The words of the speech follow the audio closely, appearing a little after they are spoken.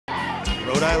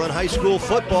Rhode Island High School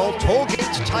football,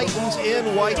 Tollgate's Titans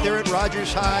in white. They're at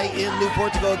Rogers High in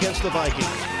Newport to go against the Vikings.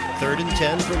 3rd and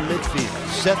 10 from midfield.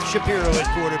 Seth Shapiro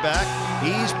at quarterback.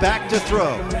 He's back to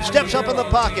throw. Steps up in the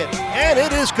pocket, and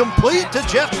it is complete to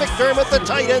Jeff McDermott, the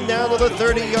tight end, down to the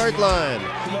 30-yard line.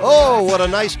 Oh, what a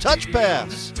nice touch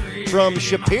pass from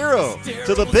Shapiro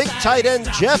to the big tight end,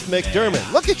 Jeff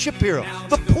McDermott. Look at Shapiro,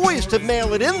 the poise to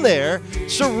mail it in there.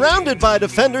 Surrounded by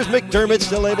defenders, McDermott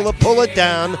still able to pull it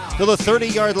down to the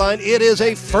 30-yard line. It is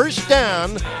a first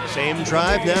down. Same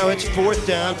drive, now it's 4th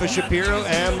down for Shapiro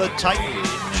and the Titans.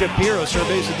 Shapiro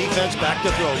surveys the defense, back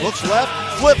to throw. Looks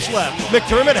left, flips left.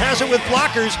 McDermott has it with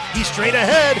blockers. He's straight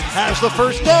ahead, has the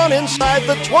first down inside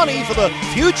the 20 for the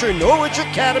future Norwich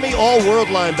Academy All-World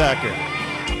linebacker.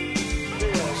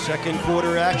 Second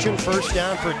quarter action, first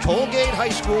down for Tollgate High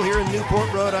School here in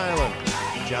Newport, Rhode Island.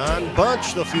 John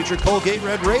Bunch, the future Colgate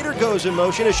Red Raider, goes in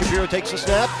motion as Shapiro takes the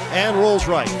snap and rolls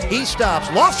right. He stops,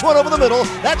 lofts one over the middle.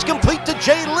 That's complete to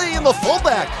Jay Lee in the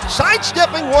fullback,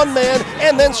 sidestepping one man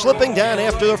and then slipping down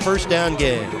after the first down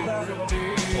gain.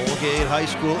 Tollgate High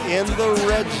School in the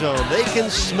red zone. They can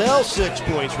smell 6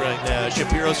 points right now.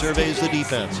 Shapiro surveys the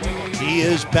defense. He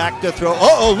is back to throw.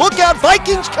 Uh-oh, look out,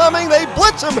 Vikings coming. They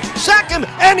blitz him, sack him,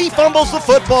 and he fumbles the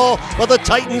football, but the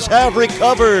Titans have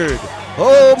recovered.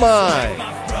 Oh my.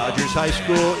 Rogers High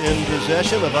School in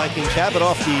possession. The Vikings have it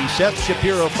off the Seth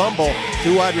Shapiro fumble.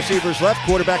 2 wide receivers left.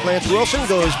 Quarterback Lance Wilson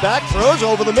goes back, throws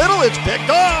over the middle. It's picked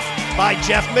off by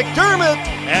Jeff McDermott.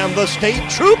 And the state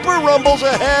trooper rumbles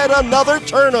ahead. Another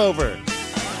turnover.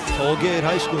 Tollgate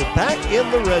High School back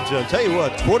in the red zone. Tell you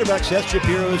what, quarterback Seth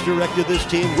Shapiro has directed this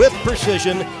team with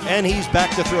precision, and he's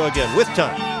back to throw again with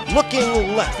time.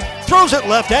 Looking left, throws it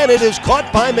left, and it is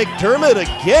caught by McDermott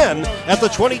again at the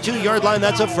 22-yard line.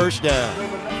 That's a first down.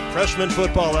 Freshman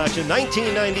football action,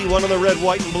 1991 on the red,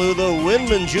 white, and blue. The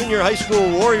Windman Junior High School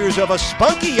Warriors have a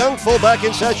spunky young fullback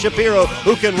in Seth Shapiro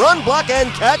who can run, block, and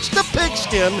catch the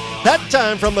pigskin, that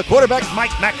time from the quarterback Mike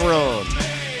Macaron.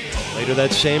 Later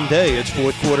that same day, it's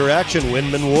fourth quarter action.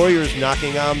 Windman Warriors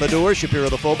knocking on the door. Shapiro,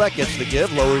 the fullback, gets the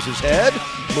give, lowers his head,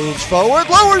 moves forward,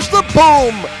 lowers the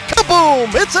boom. Kaboom!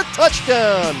 It's a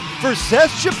touchdown for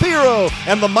Seth Shapiro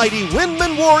and the mighty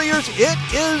Windman Warriors. It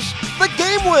is the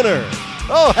game winner.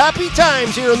 Oh, happy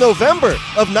times here in November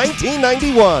of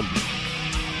 1991.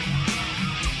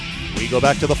 We go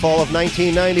back to the fall of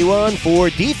 1991 for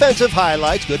defensive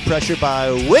highlights. Good pressure by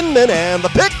Windman and the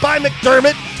pick by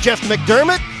McDermott. Jeff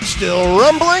McDermott still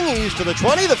rumbling. He's to the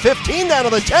 20, the 15, down to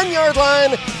the 10-yard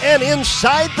line, and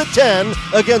inside the 10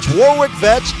 against Warwick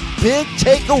Vets. Big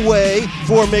takeaway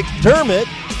for McDermott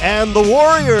and the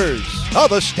Warriors. Oh,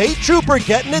 the state trooper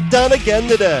getting it done again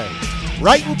today.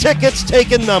 Writing tickets,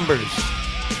 taking numbers.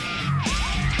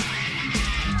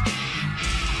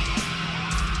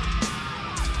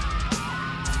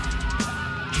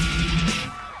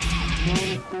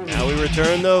 Now we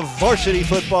return to varsity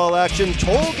football action.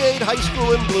 Tollgate High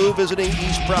School in blue visiting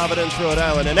East Providence, Rhode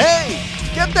Island. And hey,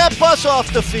 get that bus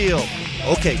off the field.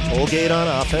 Okay, Tollgate on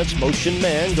offense. Motion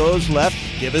man goes left.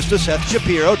 Give us to Seth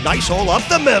Shapiro. Nice hole up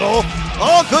the middle.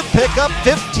 Oh, good pickup.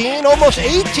 15, almost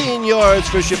 18 yards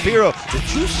for Shapiro.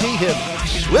 Did you see him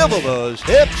swivel those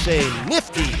hips? A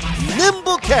nifty,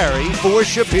 nimble carry for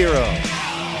Shapiro.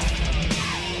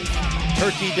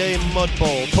 Turkey Day Mud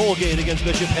Bowl. Tollgate against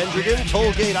Bishop Hendricken.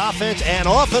 Tollgate offense, and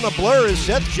off in a blur is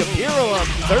Seth Shapiro on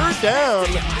 3rd down.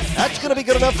 That's going to be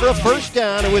good enough for a first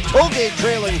down. And with Tollgate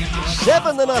trailing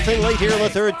 7-0 late here in the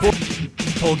third quarter.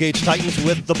 Tollgate's Titans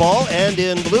with the ball, and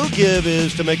in blue, give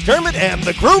is to McDermott, and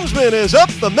the groomsman is up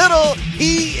the middle.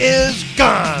 He is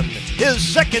gone. His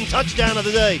second touchdown of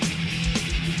the day.